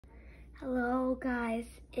Hello guys,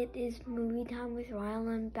 it is movie time with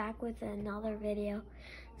Rylan, back with another video.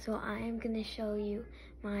 So I am going to show you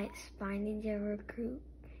my Spy Ninja recruit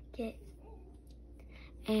kit.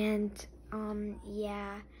 And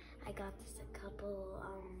yeah, I got this a couple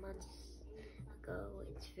months ago.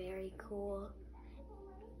 It's very cool.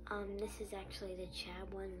 This is actually the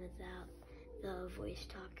Chad one without the voice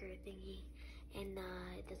talker thingy, and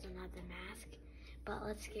it doesn't have the mask. But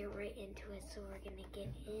let's get right into it. So we're gonna get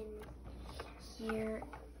in here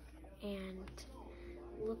and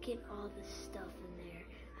look at all the stuff in there.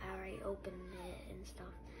 I already opened it and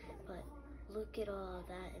stuff, but look at all of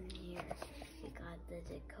that in here. We got the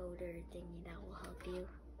decoder thingy that will help you.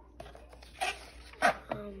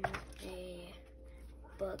 A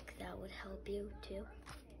book that would help you too.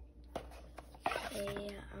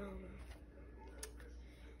 A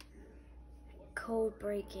code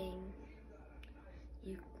breaking.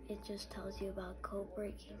 It just tells you about code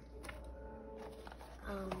breaking.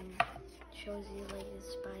 Shows you like the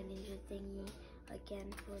Spy Ninja thingy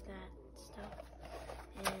again for that stuff.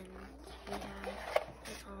 And we have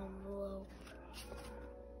an envelope.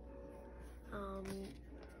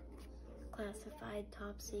 Classified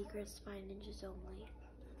top secret Spy Ninjas only.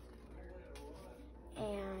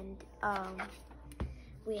 And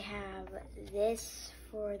we have this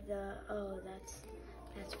for the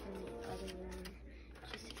that's from the other one.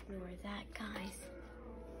 Just ignore that, guys.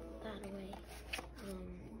 That way.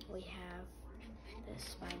 We have the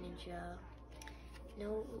Spy Ninja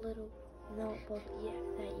little notebook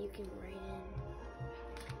that you can write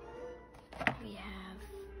in. We have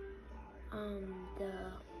the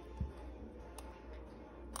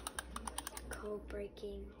code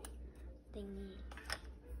breaking thingy,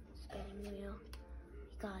 spinning wheel.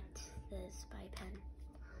 We got the spy pen.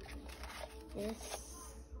 This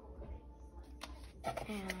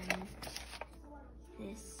and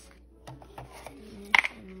this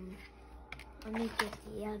and let me get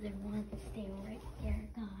the other one. Stay right there,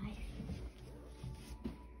 guys.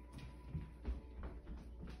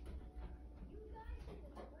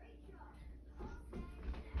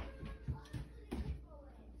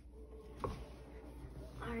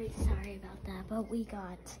 Alright, sorry about that, but we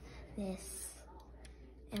got this.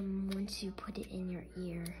 And once you put it in your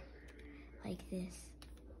ear, like this,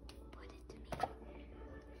 put it to me.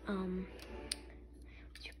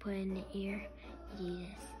 Once you put it in the ear, you do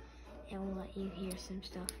this. It will let you hear some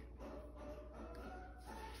stuff.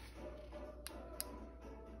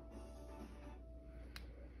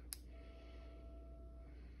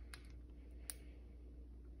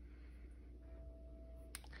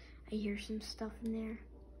 I hear some stuff in there,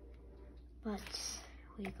 but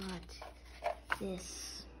we got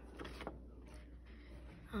this.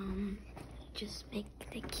 Just make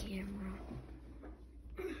the camera.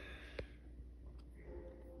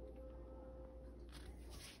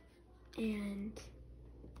 And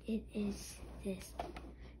it is this.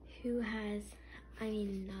 Who has,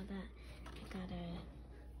 now that I gotta,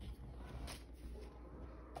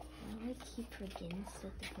 why do I keep forgetting to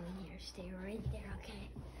set the phone here? Stay right there, okay?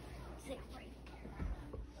 Stay right there.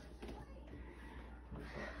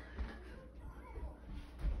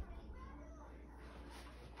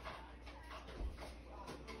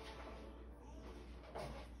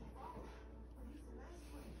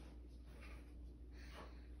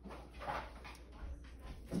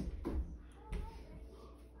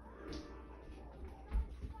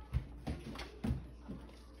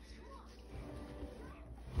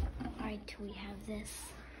 Alright, we have this.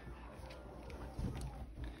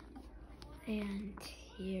 And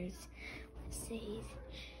here's what it says.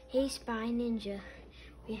 Hey Spy Ninja,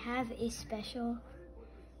 we have a special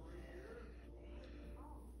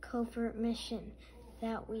covert mission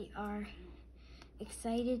that we are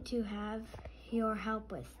excited to have your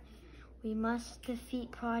help with. We must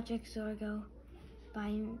defeat Project Zorgo by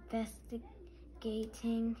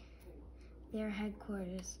investigating their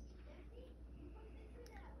headquarters.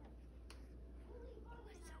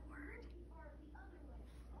 What's the word?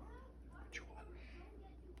 Which one?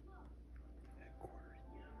 Headquarters.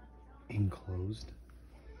 Enclosed.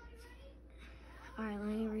 Alright, let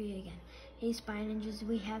me read it again. Hey Spy Ninjas,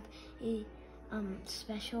 we have a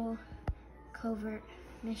special covert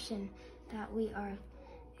mission that we are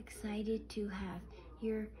excited to have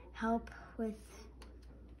your help with.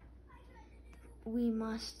 We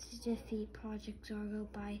must defeat Project Zorgo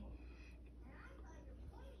by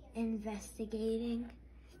investigating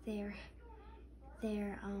their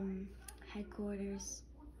headquarters.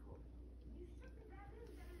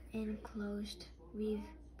 Enclosed. We've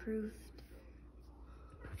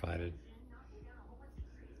provided.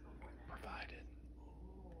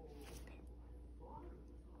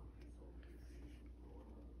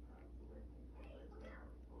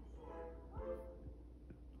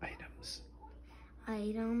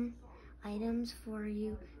 items for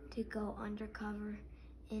you to go undercover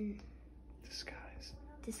in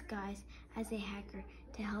disguise as a hacker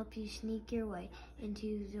to help you sneak your way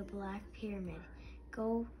into the Black Pyramid.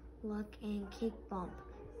 Go look in Kick Bump,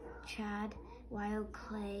 Chad, Wild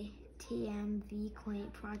Clay, TMV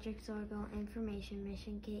Quaint, Project Zorgo, Information,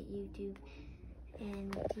 Mission Kit, YouTube,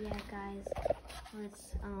 and yeah guys,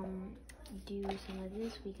 let's do some of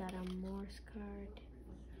this. We got a Morse card,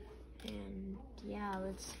 and yeah,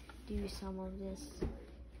 let's do some of this.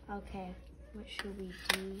 Okay, what should we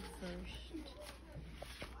do first?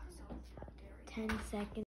 10 seconds.